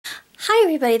Hi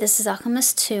everybody, this is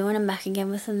Alchemist2 and I'm back again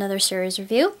with another series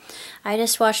review. I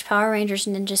just watched Power Rangers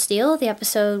Ninja Steel. The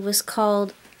episode was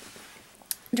called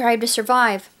Drive to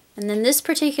Survive. And in this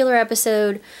particular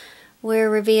episode, we're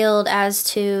revealed as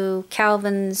to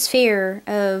Calvin's fear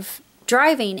of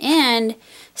driving and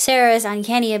Sarah's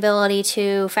uncanny ability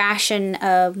to fashion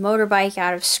a motorbike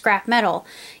out of scrap metal.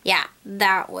 Yeah,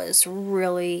 that was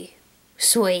really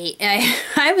sweet.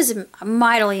 I was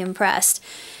mightily impressed.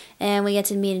 And we get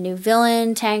to meet a new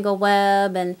villain,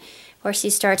 Tangleweb, and of course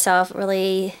he starts off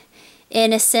really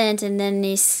innocent, and then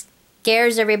he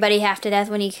scares everybody half to death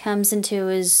when he comes into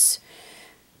his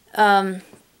normal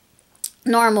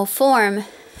form.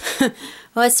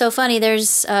 Well, it's so funny,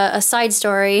 there's a side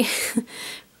story.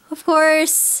 Of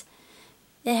course,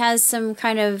 it has some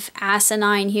kind of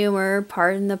asinine humor,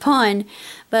 pardon the pun,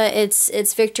 but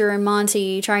it's Victor and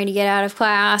Monty trying to get out of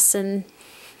class, and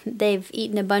they've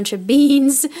eaten a bunch of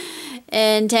beans,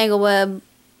 and Tangleweb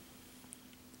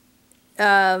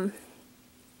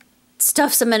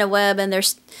stuffs them in a web, and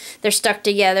they're stuck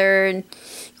together. And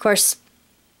of course,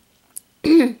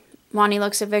 Monty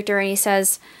looks at Victor and he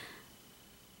says,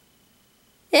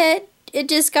 "It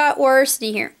just got worse." And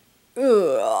you hear,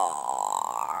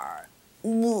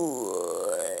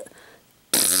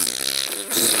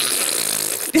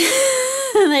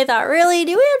 and I thought, really?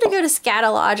 Do we have to go to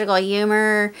scatalogical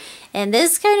humor in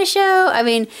this kind of show? I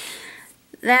mean,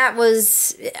 that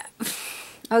was...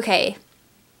 Okay.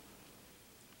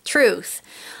 Truth.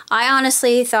 I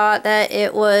honestly thought that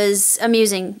it was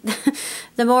amusing.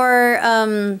 The more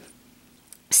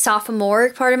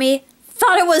sophomoric part of me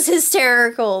thought it was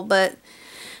hysterical, but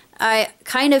I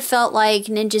kind of felt like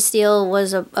Ninja Steel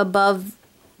was above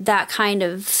that kind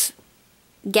of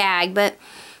gag, but,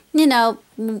 you know...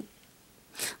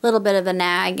 little bit of a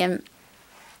nag, and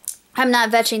I'm not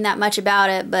vetching that much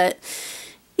about it, but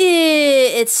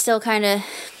it's still kind of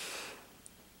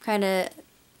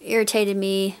irritated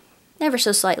me ever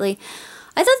so slightly.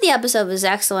 I thought the episode was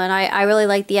excellent. I really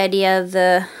liked the idea of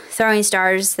the throwing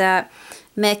stars that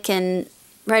Mick and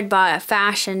Redbot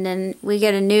fashioned, and we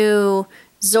get a new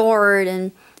Zord,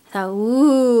 and I thought,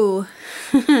 ooh,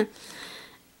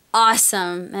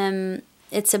 awesome, and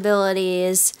its ability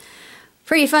is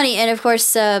pretty funny. And of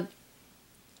course, there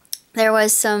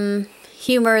was some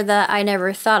humor that I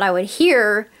never thought I would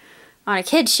hear on a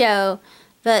kid's show.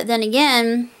 But then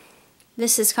again,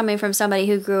 this is coming from somebody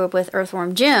who grew up with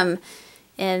Earthworm Jim.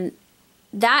 And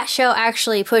that show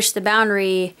actually pushed the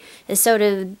boundary, and so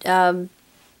did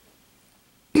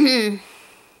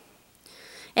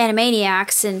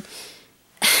Animaniacs. And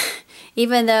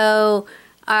even though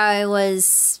I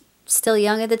was still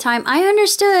young at the time, I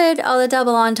understood all the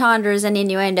double entendres and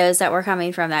innuendos that were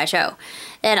coming from that show,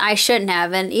 and I shouldn't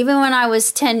have. And even when I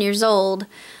was 10 years old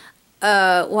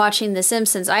watching The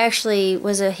Simpsons, I actually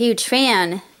was a huge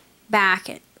fan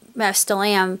back. I still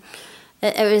am.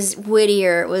 It was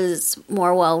wittier, it was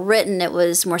more well written, it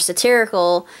was more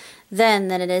satirical then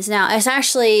than it is now. It's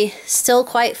actually still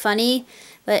quite funny,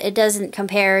 but it doesn't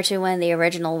compare to when the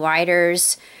original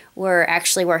writers were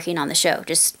actually working on the show.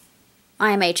 Just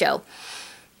IMHO.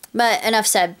 But enough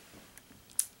said.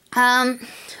 It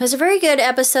was a very good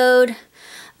episode.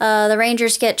 The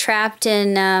Rangers get trapped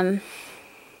in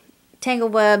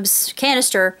Tangleweb's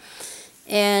canister,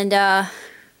 and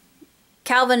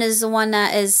Calvin is the one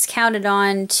that is counted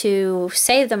on to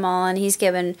save them all, and he's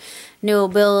given new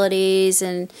abilities,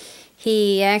 and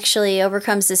he actually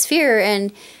overcomes his fear,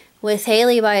 and with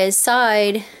Haley by his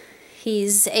side,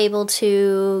 he's able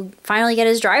to finally get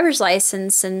his driver's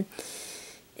license, and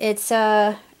it's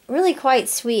really quite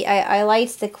sweet. I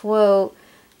liked the quote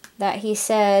that he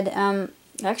said. I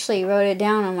actually wrote it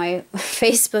down on my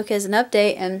Facebook as an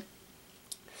update, and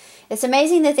it's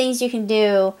amazing the things you can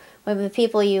do when the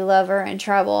people you love are in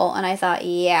trouble. And I thought,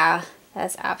 yeah,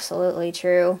 that's absolutely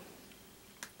true.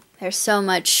 There's so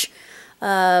much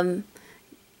gravitas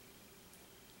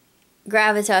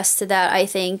to that, I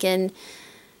think, and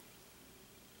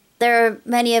there are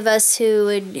many of us who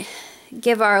would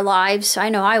give our lives, I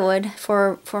know I would,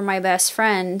 for my best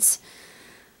friends.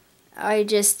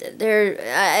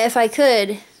 If I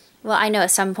could, well, I know at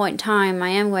some point in time I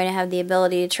am going to have the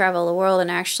ability to travel the world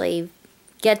and actually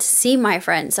get to see my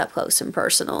friends up close and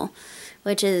personal,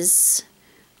 which is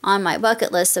on my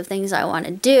bucket list of things I want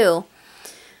to do.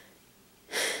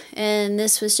 And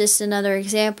this was just another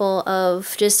example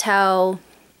of just how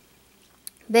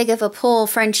big of a pull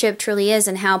friendship truly is,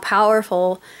 and how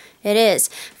powerful it is.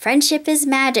 Friendship is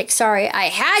magic. Sorry, I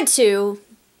had to.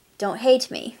 Don't hate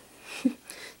me.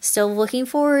 Still looking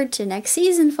forward to next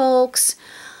season, folks.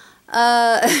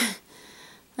 Let's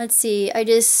see.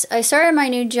 I started my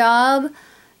new job,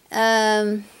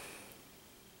 Yeah,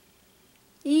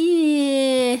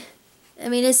 I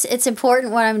mean, it's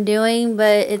important what I'm doing,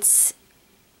 but it's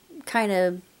kind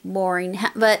of boring.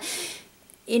 But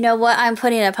you know what? I'm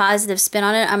putting a positive spin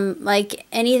on it. I'm like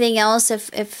anything else.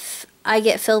 If I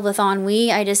get filled with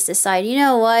ennui, I just decide, you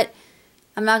know what?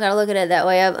 I'm not gonna look at it that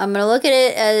way. I'm gonna look at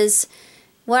it as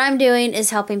what I'm doing is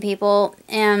helping people,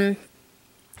 and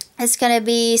it's gonna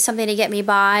be something to get me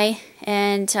by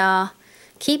and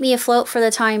keep me afloat for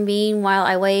the time being while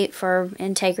I wait for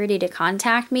integrity to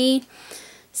contact me.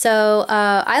 So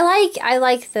I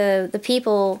like the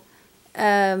people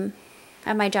at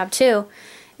my job too.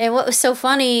 And what was so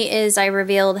funny is I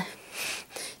revealed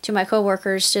to my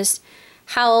coworkers just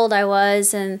how old I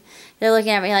was, and they're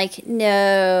looking at me like,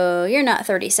 "No, you're not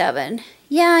 37."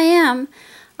 Yeah, I am.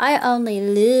 I only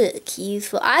look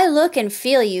youthful. I look and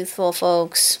feel youthful,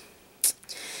 folks.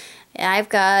 Yeah, I've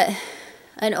got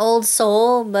an old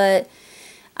soul, but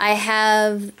I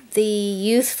have the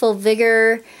youthful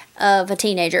vigor of a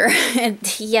teenager. And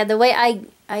yeah, the way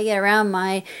I get around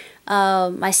my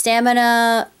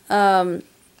stamina, I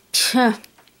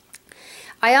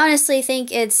honestly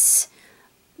think it's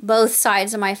both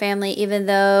sides of my family, even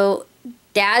though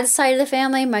dad's side of the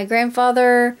family, my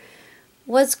grandfather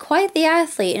was quite the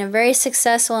athlete and a very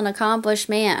successful and accomplished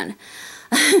man.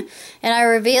 And I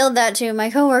revealed that to my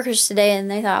coworkers today,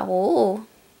 and they thought, whoa,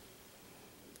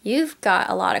 you've got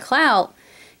a lot of clout.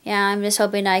 Yeah, I'm just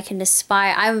hoping I can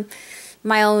aspire. I'm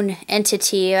my own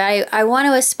entity. I want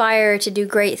to aspire to do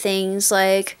great things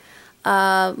like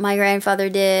my grandfather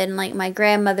did, and like my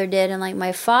grandmother did, and like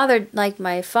my father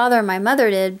and my mother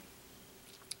did.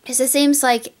 Because it seems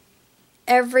like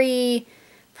every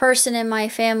person in my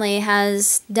family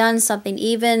has done something,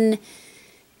 even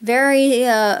very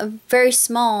very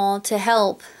small, to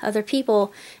help other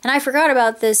people. And I forgot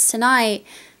about this tonight,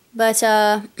 but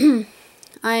I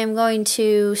am going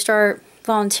to start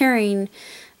volunteering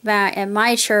back at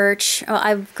my church. Well,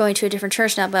 I'm going to a different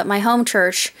church now, but my home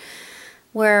church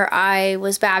where I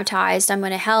was baptized. I'm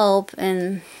going to help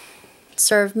and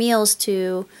serve meals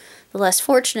to the less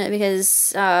fortunate,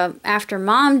 because after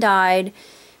Mom died,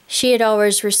 she had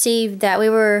always received that. We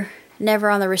were never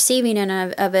on the receiving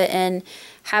end of it, and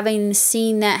having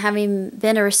seen that, having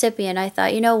been a recipient, I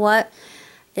thought, you know what?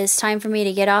 It's time for me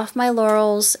to get off my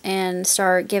laurels and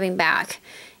start giving back.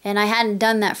 And I hadn't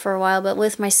done that for a while, but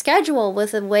with my schedule,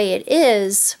 with the way it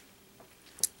is,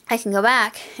 I can go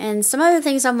back. And some other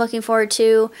things I'm looking forward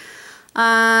to.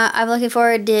 I'm looking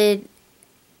forward to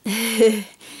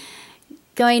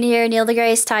going to hear Neil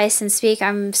deGrasse Tyson speak.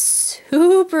 I'm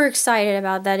super excited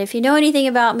about that. If you know anything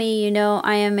about me, you know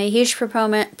I am a huge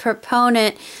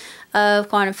proponent of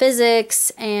quantum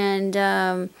physics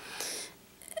and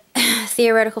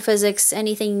theoretical physics,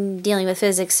 anything dealing with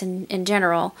physics in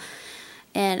general.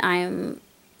 And I'm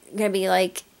going to be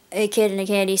like a kid in a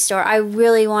candy store. I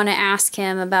really want to ask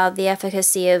him about the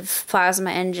efficacy of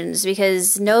plasma engines,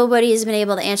 because nobody has been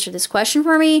able to answer this question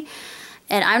for me.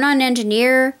 And I'm not an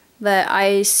engineer, but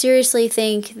I seriously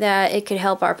think that it could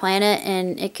help our planet,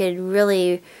 and it could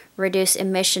really reduce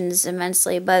emissions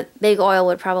immensely. But big oil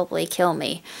would probably kill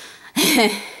me.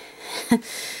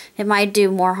 It might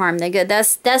do more harm than good.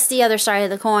 That's the other side of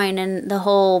the coin, and the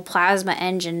whole plasma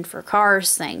engine for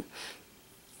cars thing.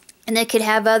 And it could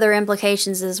have other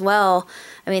implications as well.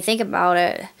 I mean, think about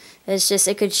it. It's just,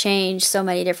 it could change so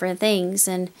many different things.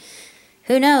 And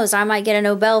who knows, I might get a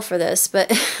Nobel for this.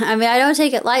 But, I mean, I don't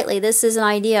take it lightly. This is an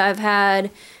idea I've had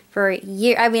for a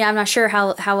year. I mean, I'm not sure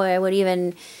how I would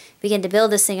even begin to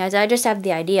build this thing. I just have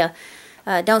the idea.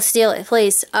 Don't steal it,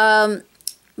 please.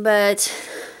 But,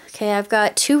 okay, I've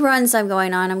got 2 runs I'm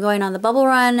going on. I'm going on the bubble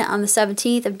run on the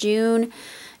 17th of June.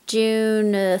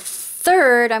 June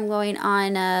 3rd, I'm going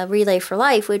on Relay for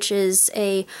Life, which is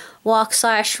a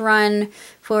walk/run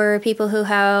for people who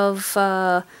have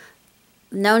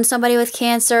known somebody with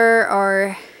cancer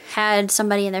or had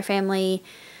somebody in their family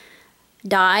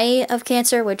die of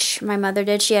cancer, which my mother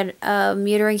did. She had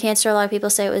uterine cancer. A lot of people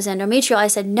say it was endometrial. I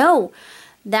said, no,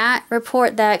 that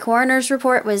report, that coroner's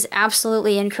report, was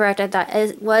absolutely incorrect. I thought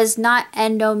it was not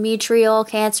endometrial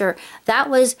cancer. That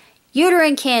was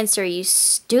uterine cancer, you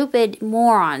stupid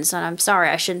morons. And I'm sorry,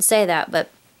 I shouldn't say that, but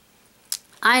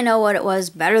I know what it was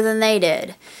better than they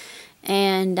did.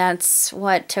 And that's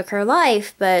what took her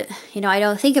life. But, you know, I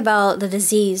don't think about the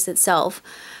disease itself.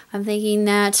 I'm thinking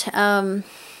that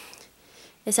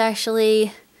it's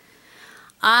actually,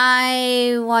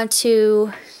 I want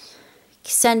to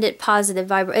send it positive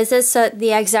vibration. It's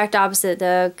the exact opposite.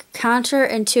 The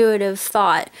counterintuitive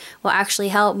thought will actually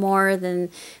help more than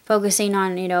focusing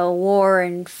on, you know, war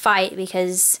and fight,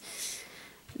 because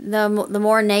the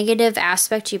more negative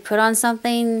aspect you put on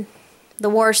something, the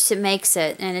worse it makes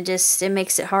it, and it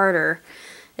makes it harder.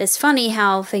 It's funny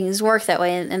how things work that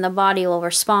way, and the body will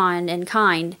respond in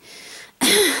kind,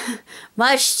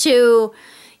 much to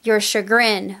your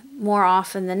chagrin more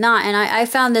often than not. And I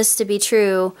found this to be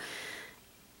true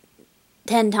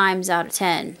 10 times out of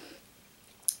 10.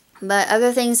 But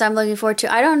other things I'm looking forward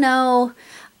to, I don't know.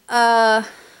 I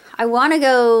want to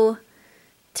go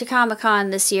to Comic-Con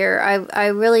this year. I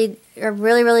really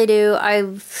do.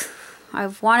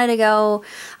 I've wanted to go.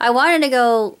 I wanted to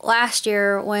go last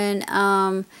year when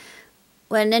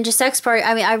Ninja Sex Party.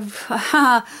 I mean,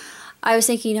 I was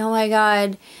thinking, oh my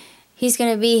God, he's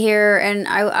gonna be here, and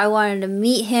I wanted to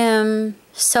meet him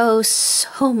so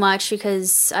much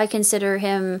because I consider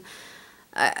him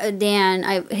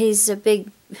Dan. He's a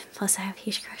big. Plus, I have a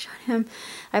huge crush on him.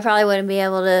 I probably wouldn't be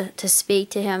able to speak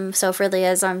to him so freely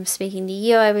as I'm speaking to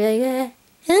you. I'd be like,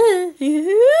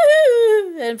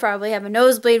 and probably have a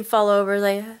nosebleed fall over.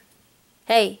 Like,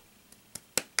 hey,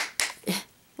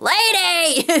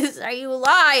 lady, are you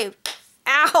alive?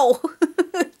 Ow!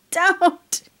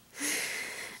 Don't.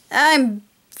 I'm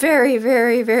very,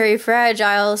 very, very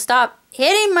fragile. Stop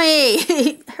hitting me.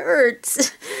 It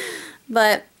hurts.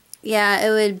 But yeah,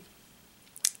 it would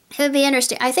be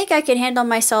interesting. I think I could handle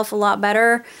myself a lot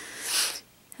better.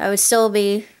 I would still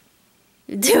be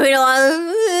doing a lot of,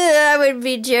 I would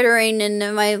be jittering, and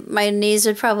my knees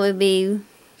would probably be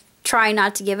trying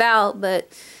not to give out, but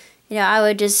you know, I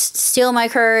would just steal my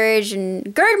courage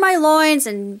and gird my loins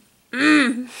and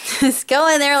just go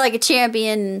in there like a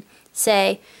champion and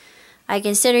say, I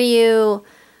consider you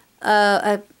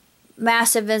a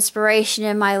massive inspiration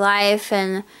in my life,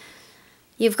 and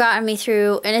you've gotten me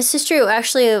through. And this is true,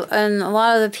 actually, and a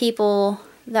lot of the people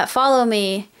that follow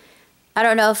me, I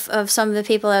don't know if some of the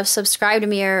people that have subscribed to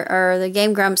me are the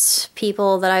Game Grumps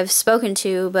people that I've spoken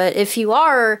to, but if you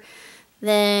are,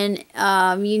 then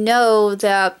you know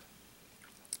that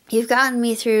you've gotten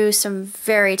me through some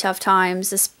very tough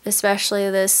times, especially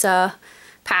this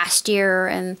past year,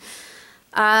 and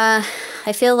I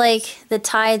feel like the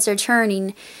tides are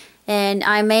turning, and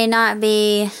I may not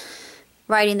be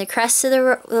riding the crest of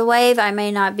the wave, I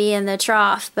may not be in the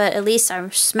trough, but at least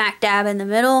I'm smack dab in the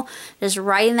middle, just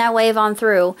riding that wave on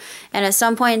through, and at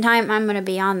some point in time, I'm going to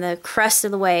be on the crest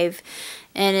of the wave,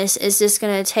 and it's just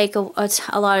going to take a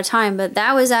lot of time. But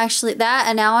that was actually, that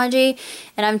analogy,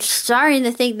 and I'm starting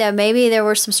to think that maybe there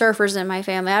were some surfers in my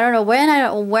family. I don't know when, I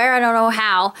don't know where, I don't know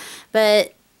how,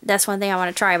 but that's one thing I want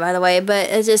to try, by the way. But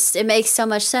it makes so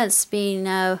much sense being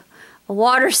a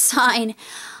water sign.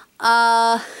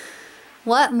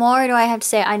 What more do I have to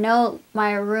say? I know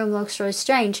my room looks really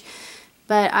strange,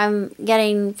 but I'm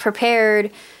getting prepared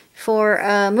for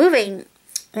moving,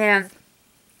 and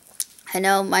I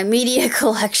know my media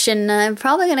collection, I'm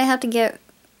probably going to have to get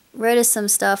rid of some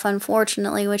stuff,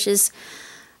 unfortunately, which is,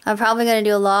 I'm probably going to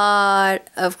do a lot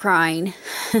of crying,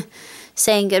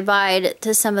 saying goodbye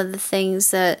to some of the things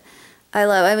that I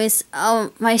love. I mean,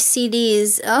 my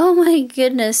CDs, oh my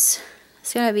goodness,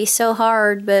 it's going to be so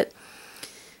hard, but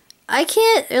I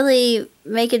can't really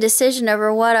make a decision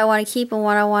over what I want to keep and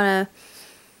what I want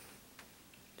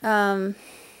to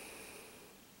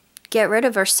get rid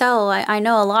of or sell. I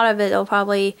know a lot of it will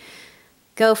probably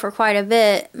go for quite a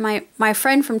bit. My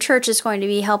friend from church is going to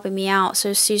be helping me out,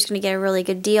 so she's going to get a really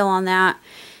good deal on that.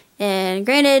 And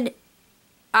granted,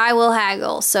 I will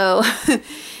haggle, so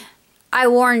I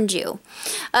warned you.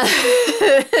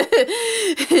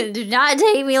 Do not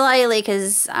take me lightly,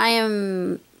 because I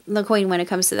am the queen when it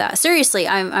comes to that. Seriously,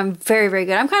 I'm very, very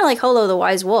good. I'm kind of like Holo the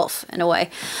Wise Wolf in a way.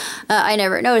 I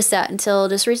never noticed that until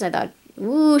just recently. I thought,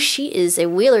 ooh, she is a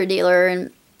wheeler dealer,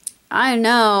 and I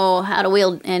know how to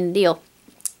wheel and deal.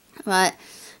 But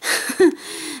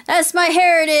that's my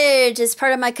heritage. It's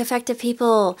part of my Kvetching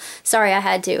people. Sorry, I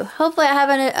had to. Hopefully I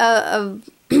haven't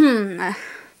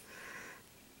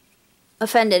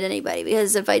offended anybody,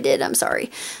 because if I did, I'm sorry.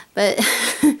 But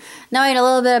knowing a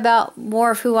little bit about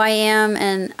more of who I am,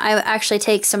 and I actually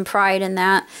take some pride in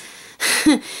that.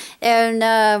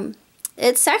 And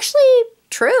it's actually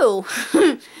true.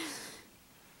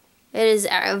 It is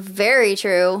very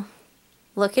true.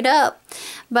 Look it up.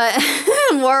 But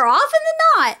more often than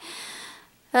not.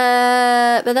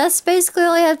 But that's basically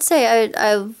all I have to say.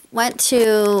 I went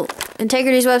to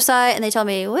Integrity's website, and they told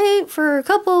me, wait for a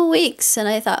couple weeks. And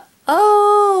I thought,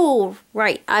 oh,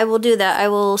 right, I will do that. I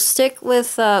will stick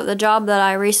with the job that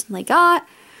I recently got.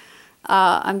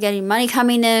 I'm getting money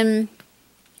coming in.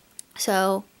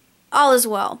 So all is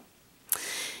well.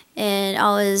 And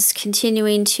all is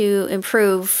continuing to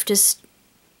improve, just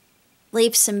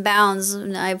leaps and bounds,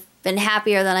 and I've been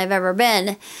happier than I've ever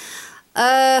been.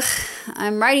 Uh,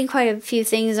 I'm writing quite a few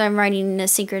things. I'm writing a not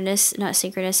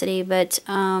synchronicity, but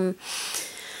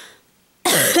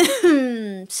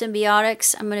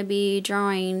symbiotics. I'm going to be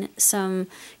drawing some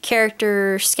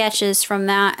character sketches from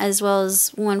that, as well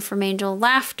as one from Angel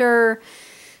Laughter.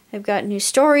 I've got new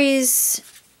stories,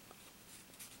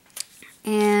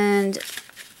 and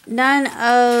none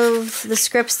of the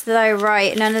scripts that I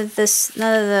write, none of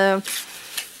the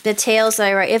tales that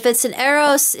I write. If it's an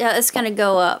Eros, it's gonna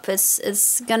go up.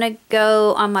 It's gonna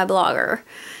go on my blogger.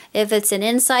 If it's an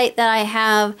insight that I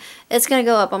have, it's gonna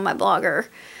go up on my blogger.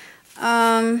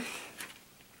 I'm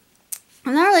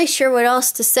not really sure what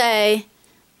else to say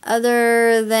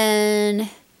other than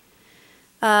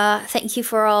thank you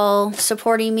for all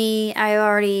supporting me. I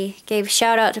already gave a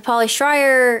shout out to Polly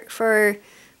Schreier for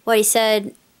what he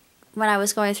said when I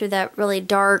was going through that really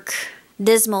dark,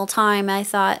 dismal time. I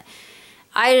thought,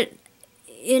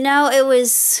 it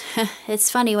was,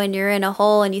 it's funny when you're in a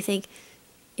hole and you think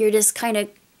you're just kind of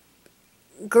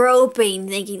groping,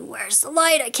 thinking, where's the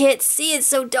light? I can't see, it's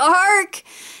so dark.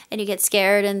 And you get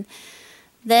scared, and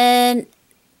then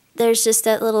there's just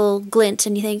that little glint,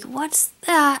 and you think, what's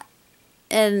that?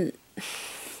 And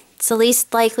it's the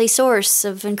least likely source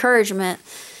of encouragement.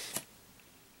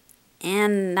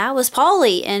 And that was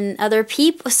Polly and other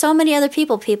people, so many other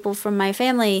people from my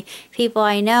family, people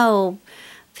I know,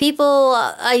 people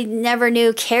I never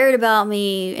knew cared about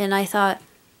me. And I thought,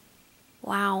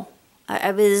 wow,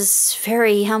 I was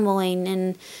very humbling.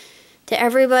 And to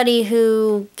everybody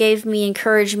who gave me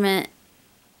encouragement,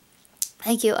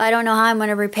 thank you. I don't know how I'm going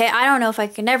to repay. I don't know if I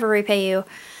can ever repay you.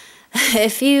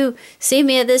 If you see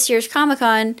me at this year's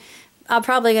Comic-Con, I'm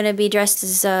probably going to be dressed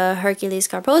as Hercules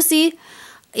Carposi.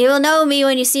 You will know me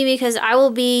when you see me because I will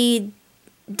be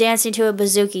dancing to a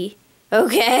bouzouki.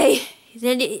 Okay?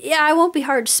 Then, yeah, I won't be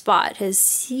hard to spot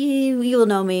because you will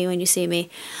know me when you see me.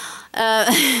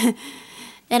 And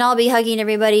I'll be hugging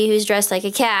everybody who's dressed like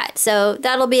a cat. So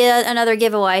that'll be another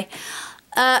giveaway.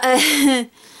 That's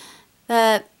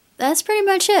pretty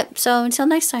much it. So until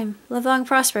next time, live long,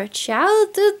 prosper. Ciao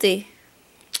tutti.